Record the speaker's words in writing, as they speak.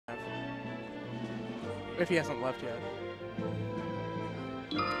If he hasn't left yet.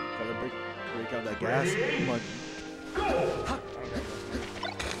 Gotta break out that gas. Come on.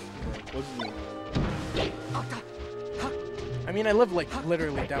 What's his name? I mean, I live like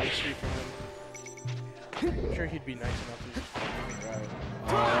literally down the street from him. I'm sure he'd be nice enough to just.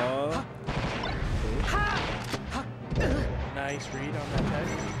 Nice read on that tag.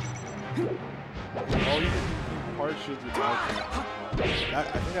 Oh, you did hard shields with that. I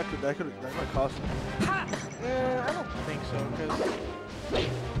think that might cost him. I don't think so, because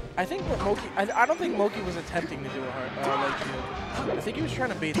I think what Moky. I don't think Moky was attempting to do a hard leg shield. I think he was trying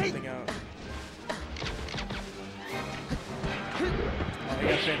to bait something out. Oh, he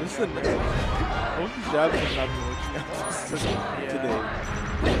got this is the Moky's jabs have not been working out today.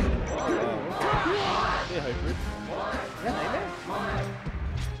 Hey, Hyprid. Yeah, Nightmare.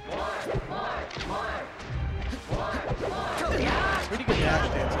 Pretty good dash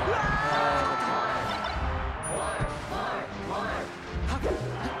dancing.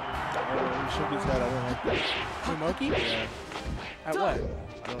 He shook his head. I don't like that. Who, Moky? Yeah. At what?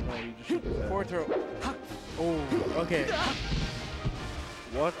 I don't know. He just shook his head. Forward throw. Oh, okay.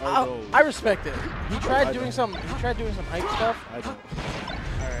 What are those? I respect it. He tried doing some. He tried doing some hype stuff. I don't.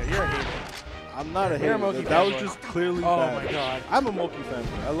 All right, you're a hater. I'm not a You're hater. a Moky That was fanboy. just clearly Oh bad. my god. I'm a Moky fan.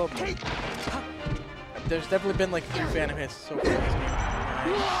 I love Moky. There's definitely been like 3 phantom hits so far in this game.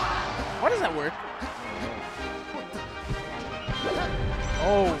 Why does that work?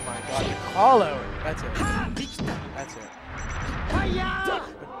 Oh my god, the call out. That's it. That's it.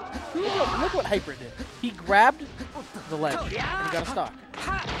 Look what Hyprid did. He grabbed the ledge and he got a stock.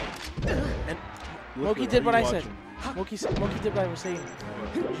 And Moky did what I said. Moky did what I was saying.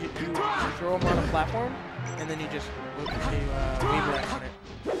 You throw him on a platform and then you just wave leg on it.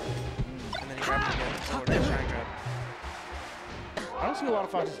 And then you grab him again. Or just shine grab. I don't see a lot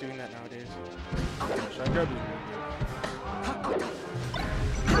of foxes doing that nowadays. Shine grab is really good.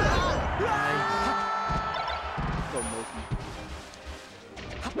 Nice. Go Moky.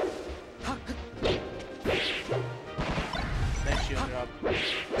 Nice shield drop.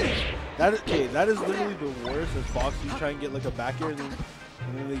 That is literally the worst as Fox. You try and get like a back air and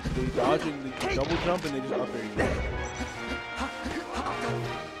then they dodge and they double jump and they just up air you.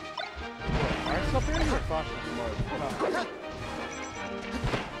 Marth's up air or Fox?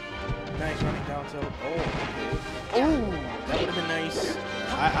 Nice running down tilt. Oh, that would have been nice.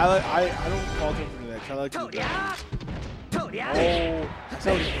 I don't fault him for that. I like to do that. Oh, that's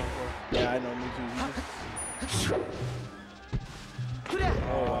what he's going for. Yeah, I know. Me too.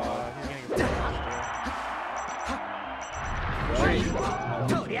 Oh, he's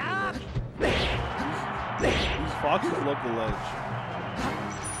gonna get These foxes love the ledge.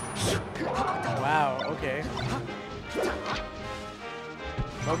 Wow, okay.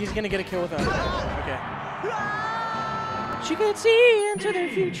 Moky's gonna get a kill with us. Okay. She can see into the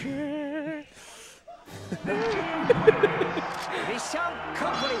future. Mission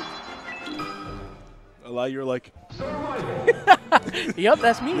complete. Eli, you're like, Yup,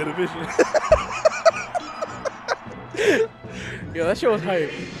 that's me. get a vision. Yo, that shit was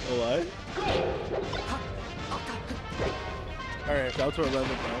hype. Eli? Alright. Shout out to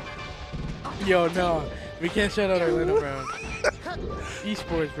Orlando Brown. Yo, no. We can't shout out Orlando Brown.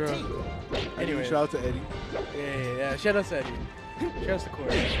 Esports, bro. Anyway. Shout out to Eddie. Yeah. Shout out to Eddie. Shout out to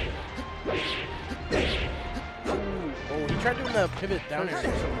Corey. Oh, he tried doing the pivot down air.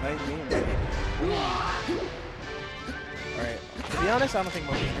 Alright. To be honest, I don't think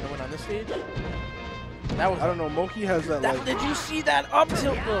Moky's gonna win on this stage. That was. I don't know. Moky has that. Like, Did you see that up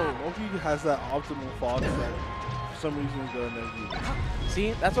tilt though? Moky has that optimal Fox that for some reason is going to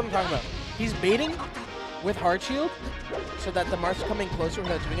See, that's what I'm talking about. He's baiting with hard shield so that the Marth's coming closer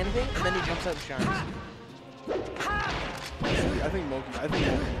without doing anything, and then he jumps out and shines. I think Moky.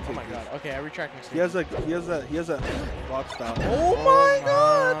 Oh my god. Okay, I retract my He has that Fox style. Oh my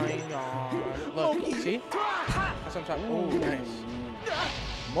god. Look, see? That's what I'm talking. Oh, nice.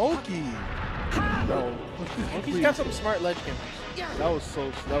 Moky. No. Moky's got some smart ledge games. That was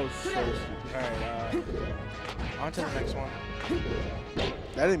so stupid. Alright, on to the next one.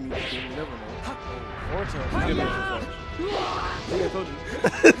 That didn't mean anything. You never know. Forward tilt. Good match. See, I told you.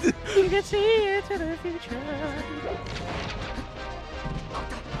 You can see into the future.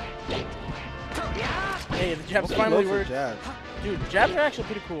 Hey, the jabs finally worked. Dude, jabs are actually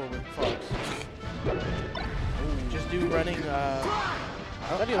pretty cool with Fox. Just do running,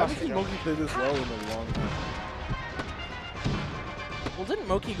 I haven't seen Moky play this well in a long time. Well, didn't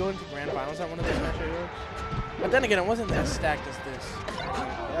Moky go into grand finals at one of those match awards? But then again, it wasn't as stacked as this.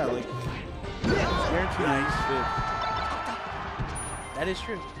 Yeah, like, it's guaranteed he's fifth. That is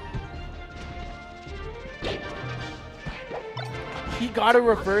true. He got a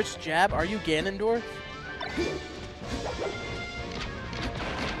reverse jab. Are you Ganondorf?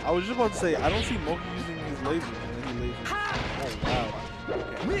 I was just about to say, I don't see Moky using his lasers. Any lasers. Oh, wow.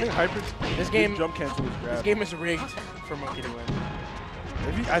 Okay. I think Hyprid, This game, jump cancel his grab. this game is rigged for Moky to win.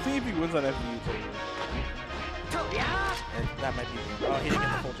 I think if he wins on FD, it's over. And that might be. Oh, he didn't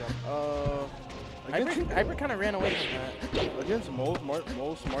get the full jump. Hyprid kind of ran away from that. Against most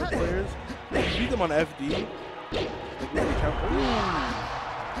smart players, if you beat them on FD, like when they count.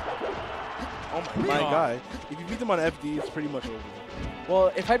 Oh my god. If you beat them on FD, it's pretty much over.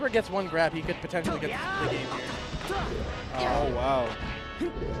 Well, if Hyprid gets one grab, he could potentially get the game here. Oh wow.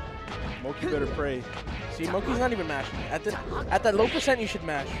 Moky better pray. See, Moky's not even mashing. At that low percent, you should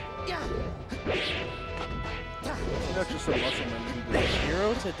mash. That's just a muscle man.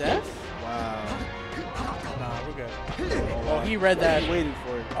 0 to death? Wow. Nah, we're good. Oh, he read that. He waited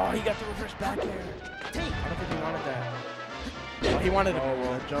for it. Oh, he got the reverse back air. I don't think he wanted that. Oh, he wanted it. Oh,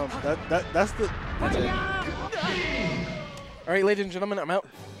 that jump. That's it. All right, ladies and gentlemen, I'm out.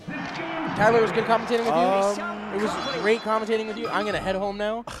 Tyler, it was good commentating with you. It was great commentating with you. I'm going to head home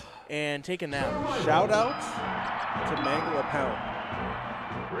now and take a nap. Shout out to Mango a Pound.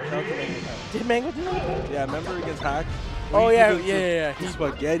 Shout out to Mango a Pound. Did Mango do that? Yeah, remember against Hack? Oh, yeah. He's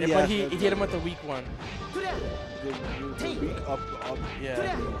spaghetti. But he hit him with the weak one. The weak up.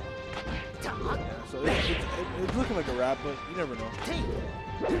 Yeah. So it's looking like a wrap, but you never know.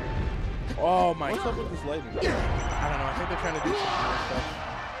 Oh, my. What's up with this lightning? I don't know. I think they're trying to do some other stuff.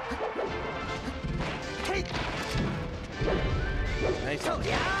 Nice.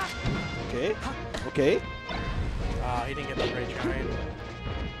 Okay. He didn't get the great shine.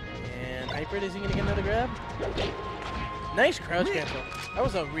 And Hyprid, is he going to get another grab? Nice crouch cancel. That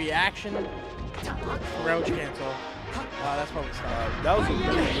was a reaction crouch cancel. That's probably stop. That was a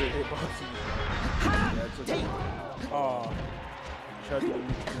really weird hitbox. Yeah, it's okay. Oh. Tried to do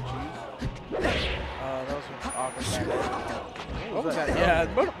cheese. That was an awkward back. What was that? Yeah,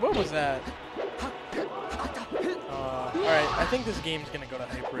 what was that? Alright, I think this game's going to go to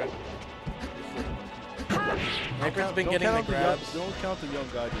Hyprid. Hyprid's been getting the grabs. Don't count the young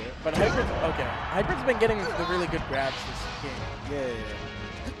god yet. But Hyprid's been getting the really good grabs this game.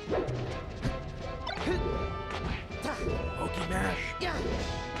 Yeah. Moky mash.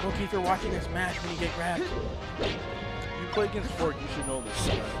 Moky, if you're watching this, mash when you get grabbed. You play against Fork, you should know this.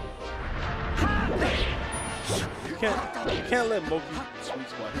 You can't let Moky sweet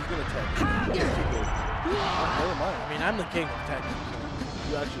spot. He's gonna tech. Never mind. I mean, I'm the king of tech.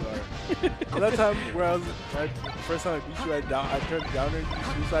 You actually are. That time where the first time I beat you, I turned down there and you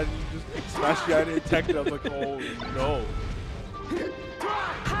suicide and you just smashed you out and teched it. I was like, oh no.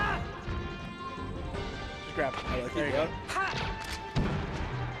 Just grab. I like there it. you go.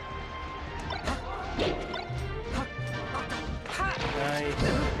 Nice.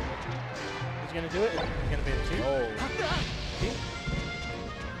 He's gonna do it. He's gonna be a 2. Oh.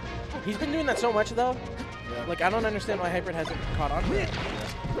 He's been doing that so much though. Yeah. Like, I don't understand why Hyprid hasn't caught on to it.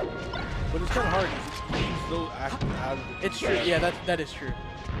 But it's kind of hard. He's still acting out of it. It's true. Yeah, that is true.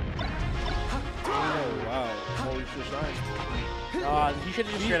 Oh, wow. Holy shit, shine. He should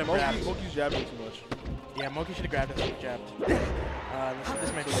have just straight up grabbed. Moky's jabbing too much. Yeah, Moky should have grabbed it and jabbed.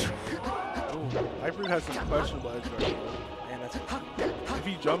 This might be it. Ooh, Hyprid has some questionable edge guard. And that's it. If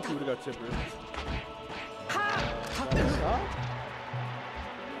he jumped, he would have got tipper.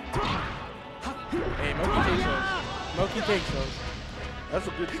 Hey, Moky takes those. Moky takes those. That's a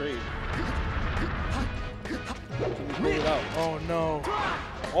good trade. Can we pull it out? Oh, no.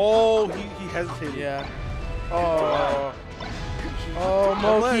 Oh, he hesitated. Yeah. Oh. Oh,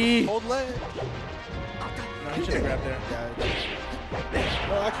 Moky. Hold leg. No, he should have grabbed there. Yeah.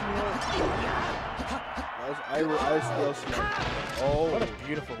 No, actually, you know what? I was still smart. Oh. What a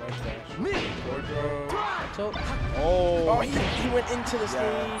beautiful ledge dash. Tilt. Oh. He went into the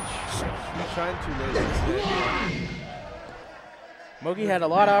stage. He's trying too late. Moky had a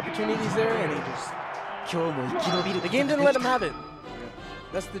lot of opportunities there, and he just... The game didn't let him have it.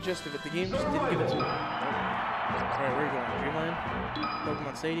 That's the gist of it. The game just didn't give it to him. Alright, where are you going? Dreamland?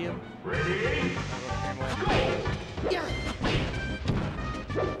 Pokemon Stadium? Ready?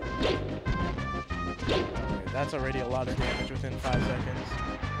 That's already a lot of damage within 5 seconds.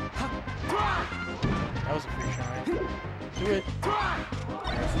 That was a free shine. Do it.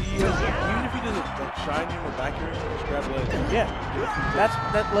 See, even if he doesn't shine you in the back here, just grab leg. Yeah.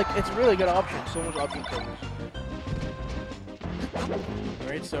 Like, it's a really good option. So much option coverage.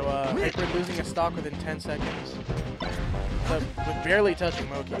 Alright, so Hyprid losing a stock within 10 seconds. With barely touching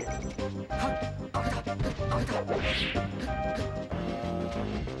Moky.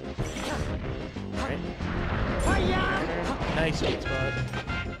 Alright. Nice sweet spot.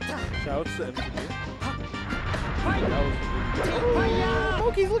 Shout out to MTV.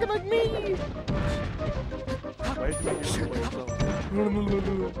 Moky's looking like me! Why did you make this by yourself?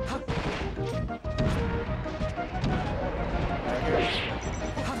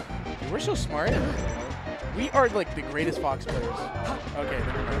 We're so smart. We are like the greatest Fox players. Okay,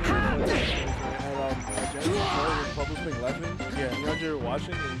 never mind. Public playing Leffin. Yeah. You know, you're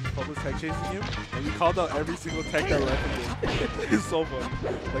watching and Public tech chasing him, and you called out every single tech that Leffin did. It's so funny.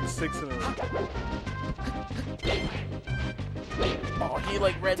 Like 6 in a row. Oh, he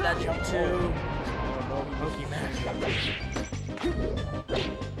like read that jump too. Oh, no, Moky man.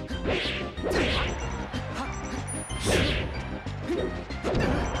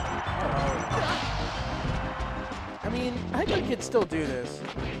 I mean, Hyprid could still do this.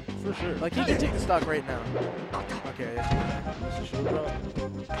 for sure. Like, he can take the stock right now. Okay, This is shoulder drop.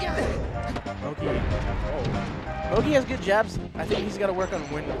 Moky. Oh. Moky has good jabs. I think he's got to work on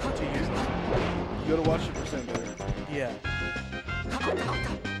when to use them. You gotta watch your percent better. Yeah.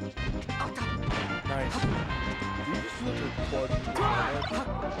 Nice. Did you just look at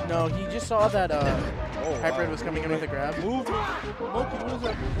quad? No, he just saw that Hyprid wow. was coming in with a grab. Move! Moky, what is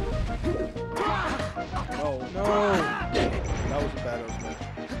that? No. No. That was a bad up smash.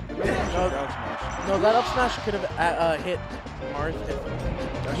 Down smash. No, that up smash could have hit Marth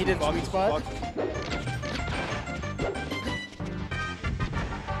if he didn't sweet spot.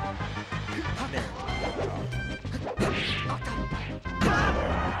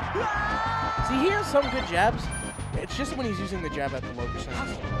 See, he has some good jabs. It's just when he's using the jab at the low percent,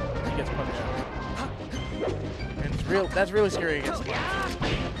 he gets punished. And it's real. That's really scary against him.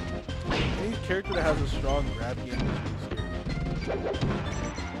 Any character that has a strong grab game is really scary.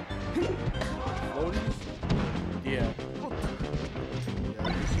 Floaties? Yeah.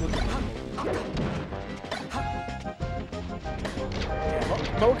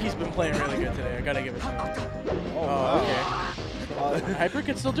 Moky's been playing really good today. I gotta give it to him. Oh, wow. Okay. Hyprid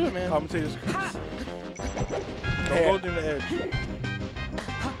could still do it, man. Commentators. Don't go near the edge.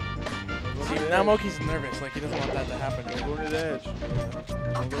 See, now Moky's nervous. Like, he doesn't want that to happen. Don't go near the edge.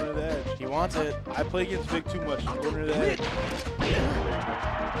 Don't go near the edge. He wants it. I play against Vic too much. Don't go near the edge.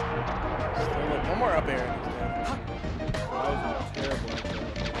 Still, look, one more up air. And he's dead. That was terrible.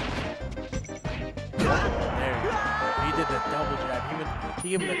 There you go. He did the double jab. He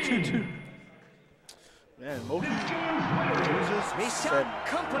gave him the 2-2. Man, Moky. Mission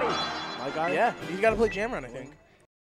complete. My guy. Yeah, he's got to play jam run, I think.